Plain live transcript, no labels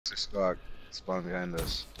Cluster squawk spawn behind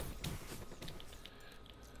us.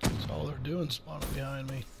 That's all they're doing, spawning behind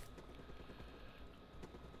me.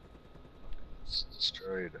 It's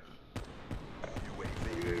destroyed.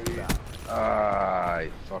 UAV. Ah,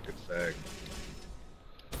 you fucking fag.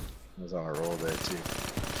 I was on a roll there too.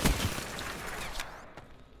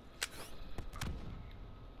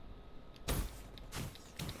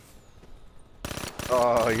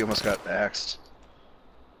 Oh, you almost got axed.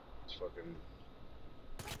 It's fucking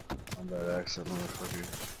on that axe, that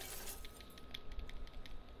motherfucker.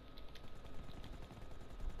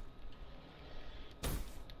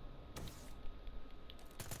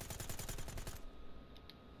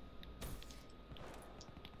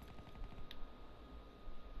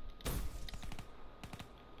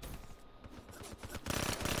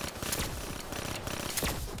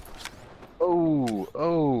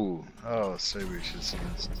 Oh, Saber should have seen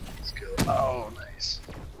this kill. Oh, nice.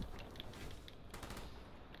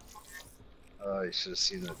 Oh, you should have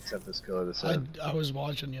seen the Tempest kill at his head. I was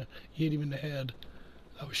watching you. You hit him in the head.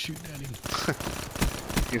 I was shooting at him.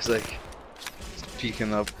 He was like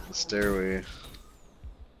peeking up the stairway.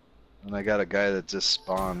 And I got a guy that just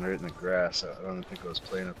spawned right in the grass. I don't think I was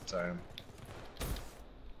playing at the time.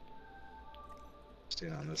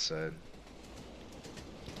 Staying on this side.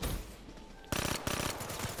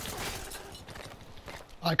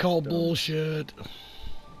 I call bullshit.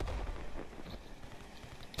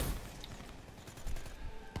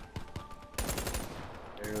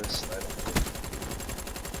 Barely sliding.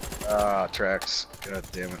 Ah, tracks. God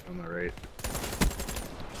damn it, on the right.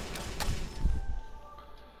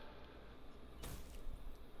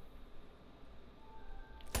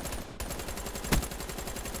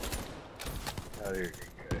 Out of here,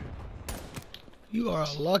 guy. You are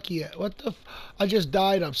lucky. What the? I just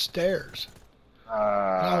died upstairs.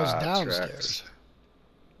 I was downstairs. Tracks.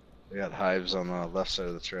 They got hives on the left side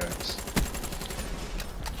of the tracks.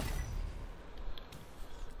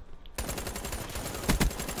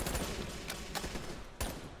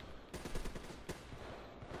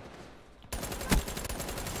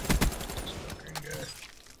 Green guy.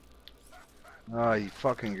 Oh, you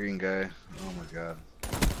fucking green guy. Oh my god.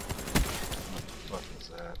 What the fuck was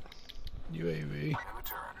that? UAV.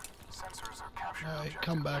 Alright,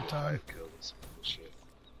 come back time.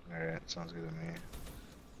 Alright, sounds good to me.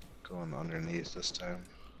 Going underneath this time.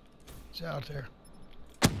 It's out there.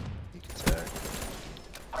 Sneak attack.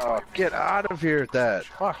 Oh, get out of here with that!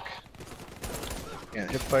 Fuck!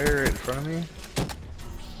 Can't hip fire right in front of me?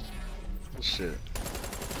 Bullshit.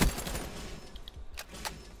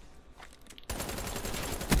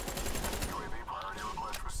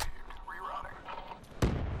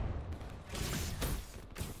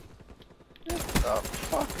 Get the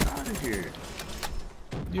fuck out of here!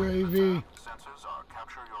 UAV.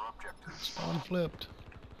 Spawn flipped.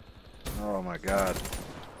 Oh my god.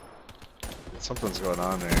 Something's going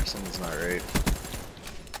on there. Something's not right.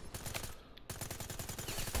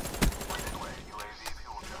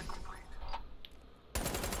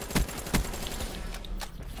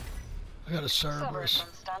 I got a Cerberus.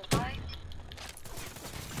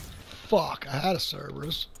 Fuck, I had a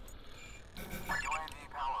Cerberus. UAV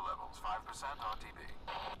power levels 5% RTB.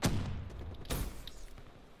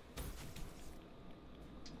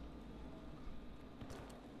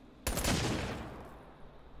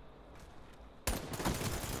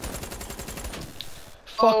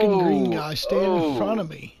 Fucking green guy standing in front of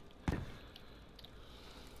me.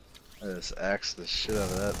 I just axed the shit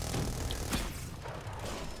out of that.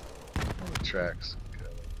 On the tracks.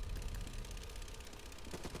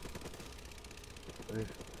 Okay.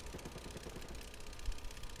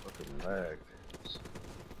 Fucking lag.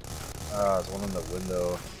 Ah, there's one in the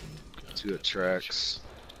window. Two at tracks.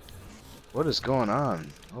 What is going on?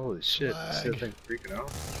 Holy shit. See that thing freaking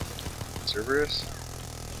out? Cerberus?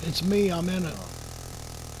 It's me, I'm in it.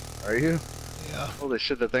 Are you? Yeah. Holy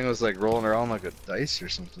shit, that thing was like rolling around like a dice or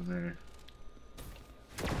something there.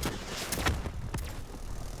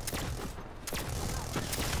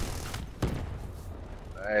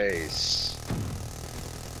 Nice.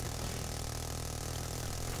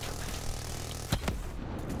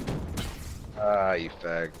 Ah, you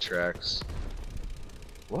fag tracks.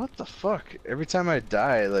 What the fuck? Every time I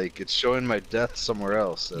die, like, it's showing my death somewhere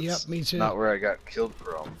else. That's Yep, me too. not where I got killed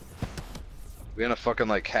from. We in a fucking,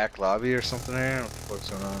 like, hack lobby or something here? What the fuck's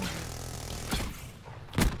going on?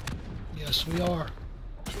 Yes, we are.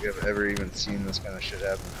 We have ever even seen this kind of shit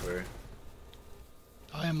happen before.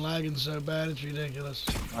 I am lagging so bad, it's ridiculous.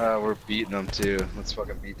 We're beating them too. Let's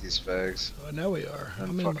fucking beat these fags. I know we are.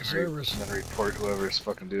 And I'm in my servers. And then report whoever's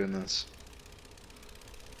fucking doing this.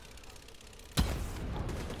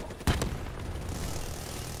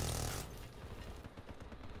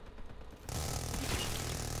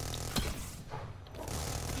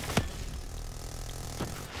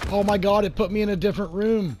 Oh my god, it put me in a different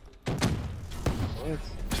room. What?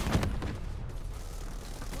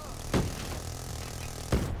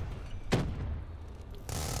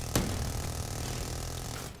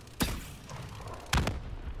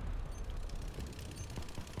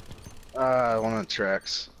 One of the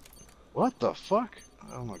tracks. What the fuck?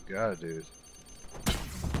 Oh my god, dude.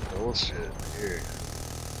 Bullshit. Here.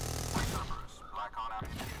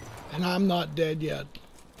 And I'm not dead yet.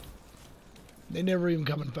 They never even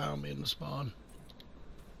come and found me in the spawn.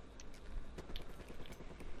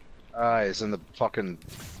 He's in the fucking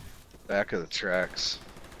back of the tracks.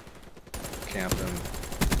 Camping.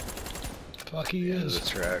 Fuck, he Into is. the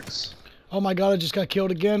tracks. Oh my god, I just got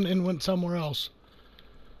killed again and went somewhere else.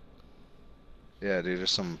 Yeah, dude, there's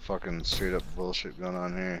some fucking straight up bullshit going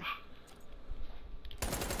on here.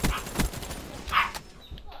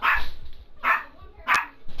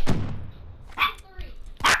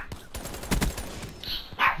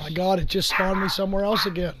 My god, it just spawned me somewhere else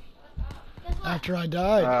again. After I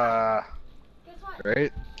died.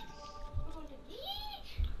 Right?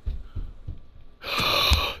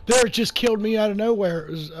 There, it just killed me out of nowhere. It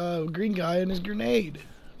was a green guy and his grenade.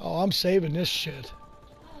 Oh, I'm saving this shit.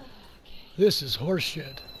 This is horse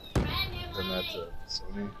shit. And that's a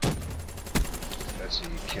Sony.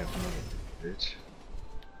 Actually, you can't move, bitch.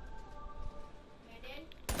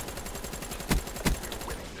 You're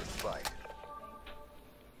winning this fight.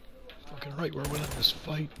 Fucking right, we're winning this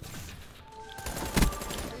fight.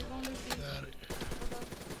 Got it.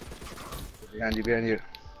 Behind you, behind you. Are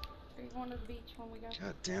you going to the beach when we go?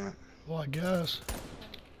 God damn it. Well, I guess.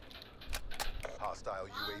 Hostile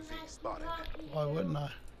UAV spotted. Why wouldn't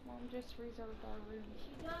I? Mom just reserved our room.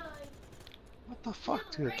 What the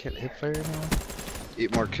fuck, dude? I can't hit fire now.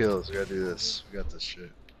 8 more kills. We gotta do this. We got this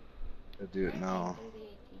shit. Gotta do it now.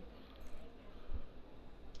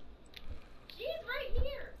 She's right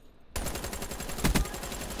here.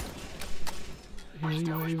 Easy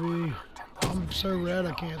UAV. I'm so red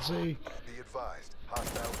I can't see. Be advised.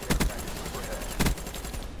 Hostile care package overhead.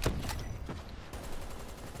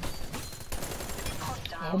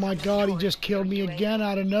 Oh my god, he just killed me again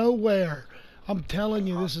out of nowhere. I'm telling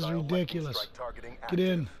you, this is Hostile lightning ridiculous. strike targeting Get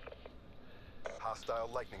in. active. Hostile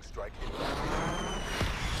lightning strike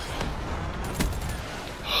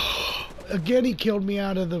Again, he killed me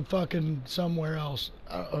out of the fucking somewhere else.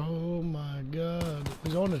 Oh my god.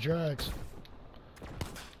 He's on the tracks.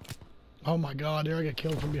 Oh my god, there I got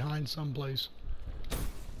killed from behind someplace.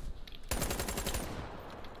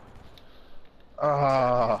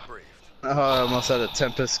 Oh, briefed. I almost had a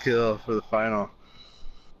Tempest kill for the final.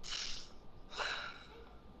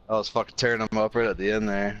 I was fucking tearing him up right at the end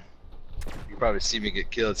there. You probably see me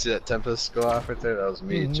get killed. See that Tempest go off right there? That was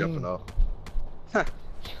me jumping up. God,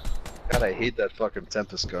 I hate that fucking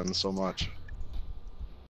Tempest gun so much.